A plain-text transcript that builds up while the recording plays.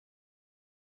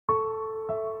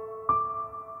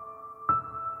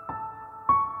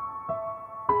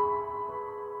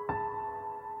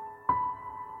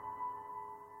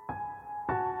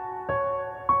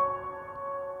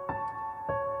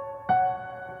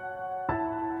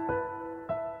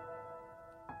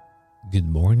Good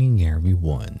morning,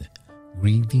 everyone.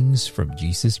 Greetings from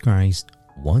Jesus Christ,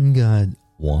 one God,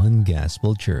 one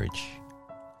Gospel Church.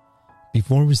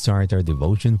 Before we start our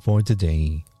devotion for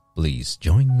today, please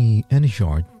join me in a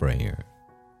short prayer.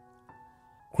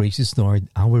 Gracious Lord,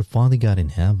 our Father God in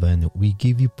heaven, we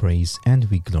give you praise and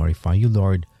we glorify you,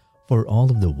 Lord, for all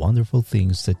of the wonderful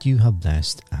things that you have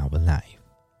blessed our life.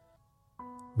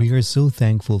 We are so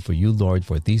thankful for you, Lord,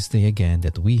 for this day again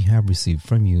that we have received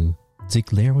from you,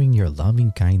 declaring your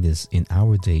loving kindness in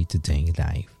our day-to-day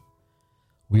life.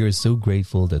 We are so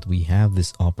grateful that we have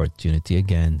this opportunity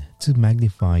again to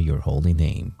magnify your holy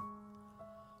name.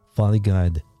 Father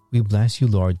God, we bless you,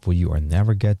 Lord, for you are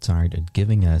never get tired of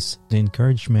giving us the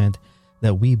encouragement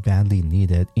that we badly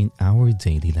needed in our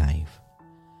daily life.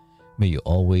 May you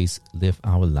always live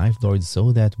our life, Lord,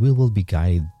 so that we will be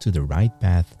guided to the right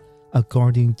path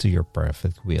according to your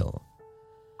perfect will.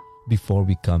 Before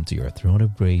we come to your throne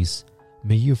of grace,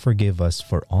 may you forgive us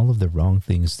for all of the wrong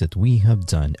things that we have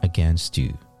done against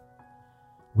you.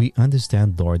 We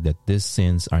understand, Lord, that these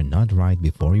sins are not right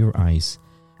before your eyes,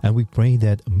 and we pray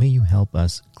that may you help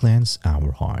us cleanse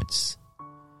our hearts.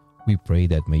 We pray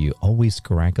that may you always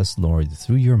correct us, Lord,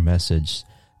 through your message,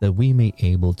 that we may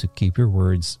able to keep your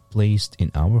words placed in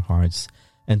our hearts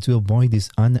and to avoid these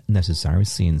unnecessary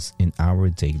sins in our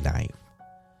day life.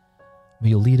 May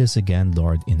you lead us again,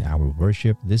 Lord, in our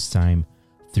worship this time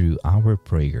through our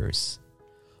prayers.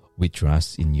 We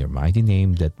trust in your mighty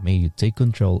name that may you take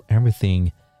control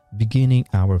everything, beginning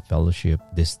our fellowship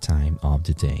this time of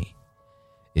the day.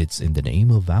 It's in the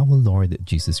name of our Lord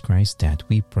Jesus Christ that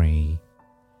we pray.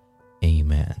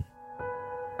 Amen.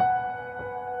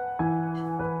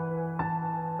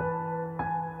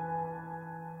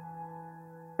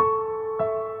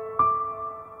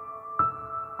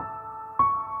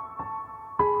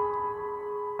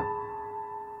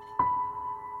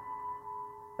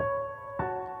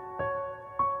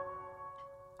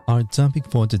 Our topic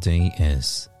for today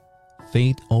is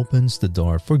Faith Opens the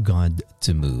Door for God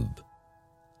to Move.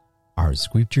 Our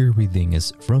scripture reading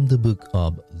is from the book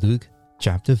of Luke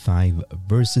chapter 5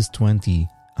 verses 20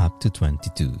 up to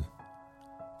 22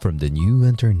 from the New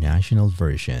International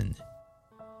Version.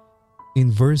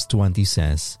 In verse 20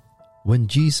 says, "When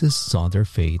Jesus saw their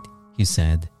faith, he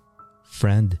said,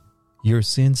 'Friend, your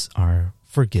sins are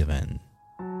forgiven.'"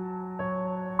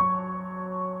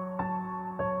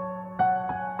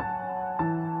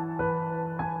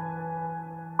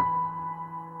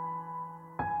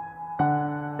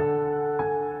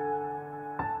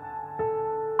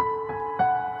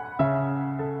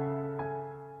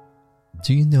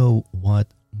 Do you know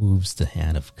what moves the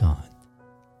hand of God?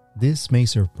 This may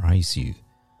surprise you,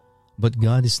 but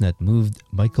God is not moved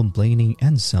by complaining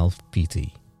and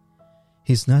self-pity.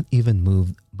 He's not even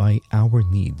moved by our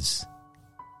needs.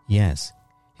 Yes,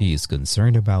 He is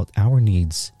concerned about our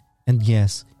needs, and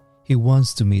yes, He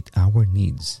wants to meet our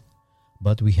needs,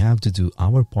 but we have to do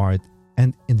our part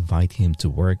and invite Him to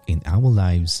work in our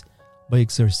lives by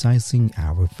exercising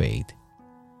our faith.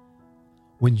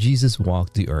 When Jesus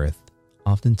walked the earth,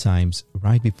 oftentimes,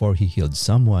 right before he healed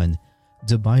someone,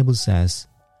 the Bible says,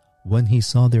 when he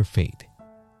saw their faith.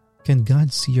 Can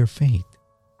God see your faith?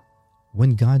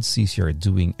 When God sees you're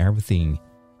doing everything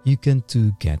you can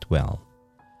to get well.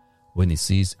 When he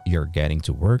sees you're getting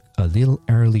to work a little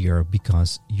earlier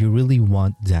because you really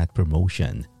want that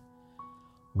promotion.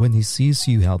 When he sees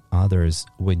you help others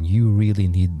when you really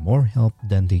need more help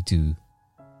than they do.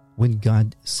 When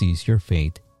God sees your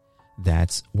faith,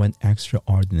 that's when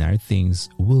extraordinary things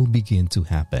will begin to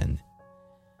happen.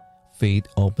 Faith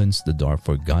opens the door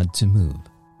for God to move.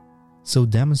 So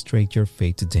demonstrate your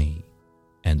faith today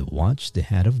and watch the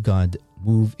hand of God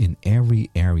move in every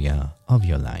area of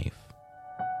your life.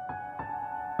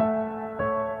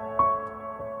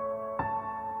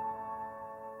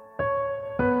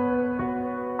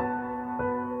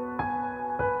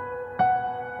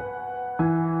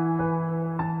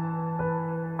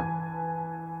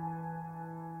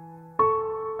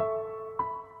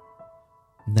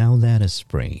 Now let us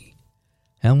pray.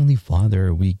 Heavenly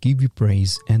Father, we give you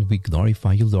praise and we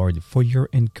glorify you, Lord, for your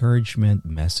encouragement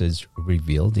message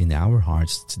revealed in our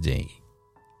hearts today.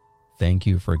 Thank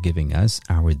you for giving us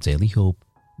our daily hope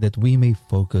that we may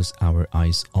focus our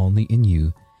eyes only in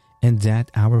you and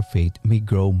that our faith may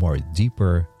grow more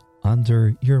deeper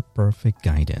under your perfect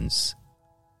guidance.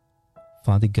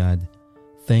 Father God,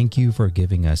 thank you for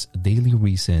giving us daily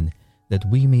reason that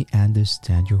we may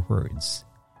understand your words.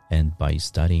 And by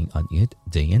studying on it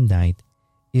day and night,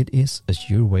 it is a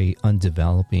sure way on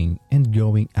developing and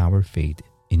growing our faith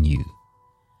in you.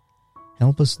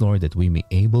 Help us, Lord, that we may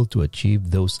be able to achieve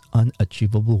those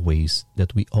unachievable ways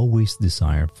that we always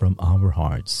desire from our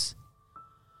hearts.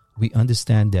 We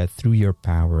understand that through your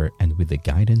power and with the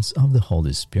guidance of the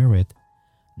Holy Spirit,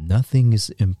 nothing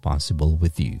is impossible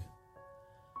with you.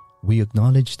 We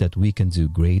acknowledge that we can do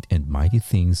great and mighty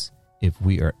things if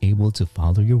we are able to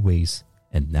follow your ways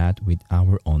and not with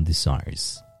our own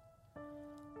desires.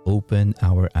 Open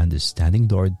our understanding,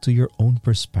 Lord, to your own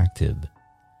perspective.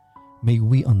 May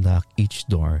we unlock each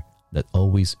door that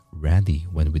always ready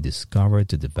when we discover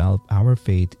to develop our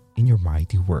faith in your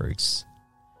mighty words.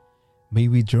 May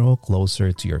we draw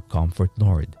closer to your comfort,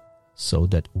 Lord, so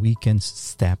that we can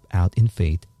step out in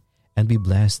faith and be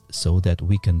blessed so that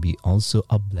we can be also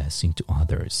a blessing to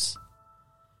others.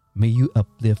 May you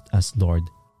uplift us, Lord,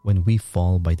 when we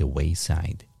fall by the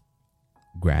wayside.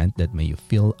 Grant that may you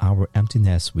fill our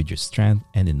emptiness with your strength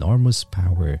and enormous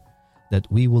power, that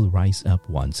we will rise up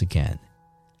once again.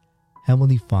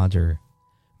 Heavenly Father,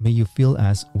 may you fill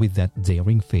us with that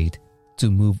daring faith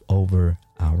to move over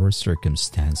our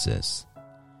circumstances.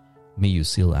 May you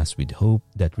seal us with hope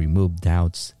that removes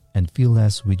doubts and fill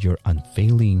us with your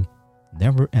unfailing,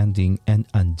 never-ending, and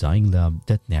undying love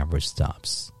that never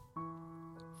stops.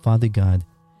 Father God,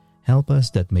 help us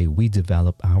that may we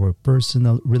develop our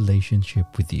personal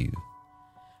relationship with you.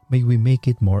 May we make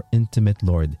it more intimate,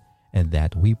 Lord, and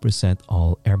that we present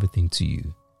everything to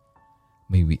you.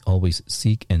 May we always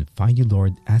seek and find you,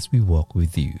 Lord, as we walk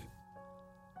with you.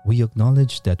 We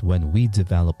acknowledge that when we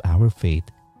develop our faith,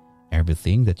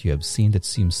 everything that you have seen that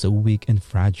seems so weak and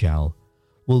fragile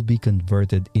will be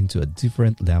converted into a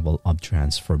different level of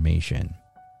transformation.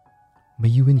 May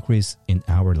you increase in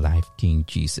our life, King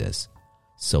Jesus,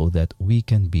 so that we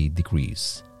can be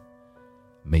decreased.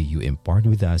 May you impart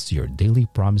with us your daily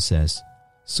promises,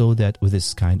 so that with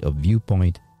this kind of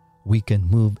viewpoint, we can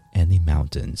move any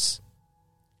mountains.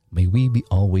 May we be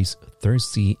always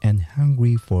thirsty and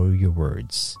hungry for your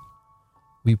words.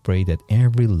 We pray that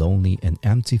every lonely and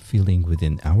empty feeling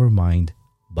within our mind,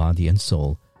 body, and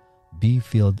soul be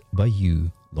filled by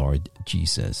you, Lord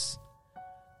Jesus.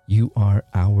 You are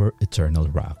our eternal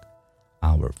rock,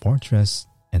 our fortress,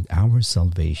 and our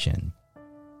salvation.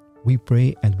 We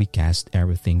pray and we cast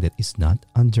everything that is not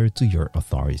under to your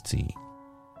authority.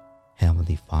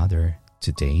 Heavenly Father,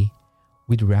 today,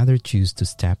 we'd rather choose to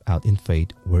step out in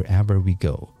faith wherever we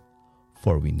go,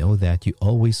 for we know that you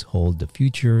always hold the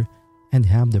future and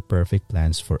have the perfect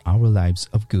plans for our lives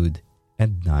of good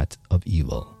and not of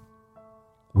evil.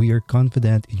 We are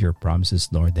confident in your promises,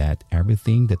 Lord, that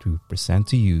everything that we present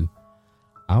to you,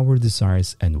 our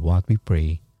desires and what we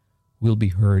pray, will be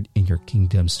heard in your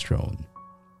kingdom's throne.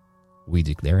 We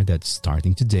declare that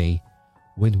starting today,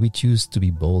 when we choose to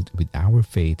be bold with our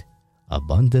faith,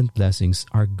 abundant blessings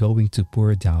are going to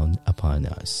pour down upon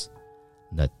us,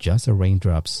 not just a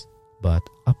raindrops, but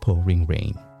a pouring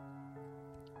rain.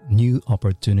 New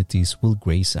opportunities will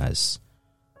grace us.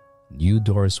 New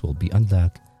doors will be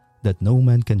unlocked that no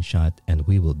man can shut, and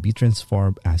we will be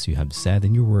transformed as you have said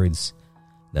in your words,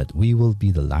 that we will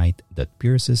be the light that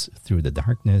pierces through the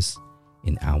darkness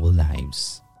in our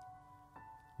lives.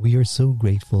 We are so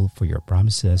grateful for your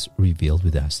promises revealed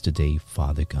with us today,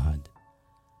 Father God.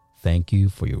 Thank you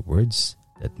for your words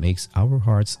that makes our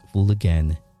hearts full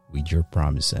again with your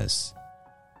promises.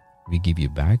 We give you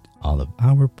back all of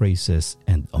our praises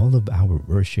and all of our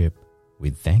worship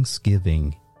with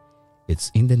thanksgiving. It's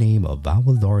in the name of our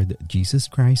Lord Jesus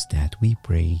Christ that we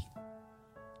pray.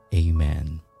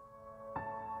 Amen.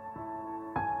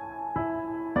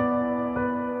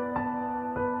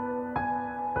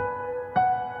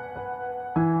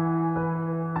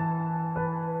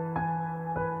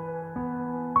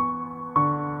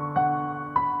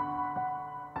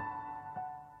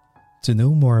 To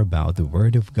know more about the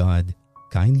Word of God,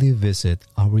 kindly visit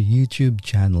our YouTube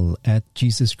channel at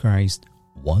Jesus Christ,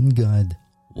 One God,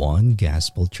 One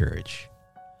Gospel Church.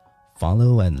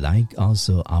 Follow and like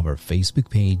also our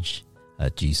Facebook page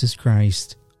at Jesus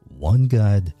Christ, One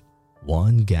God,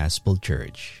 One Gospel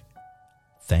Church.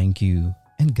 Thank you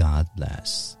and God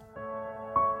bless.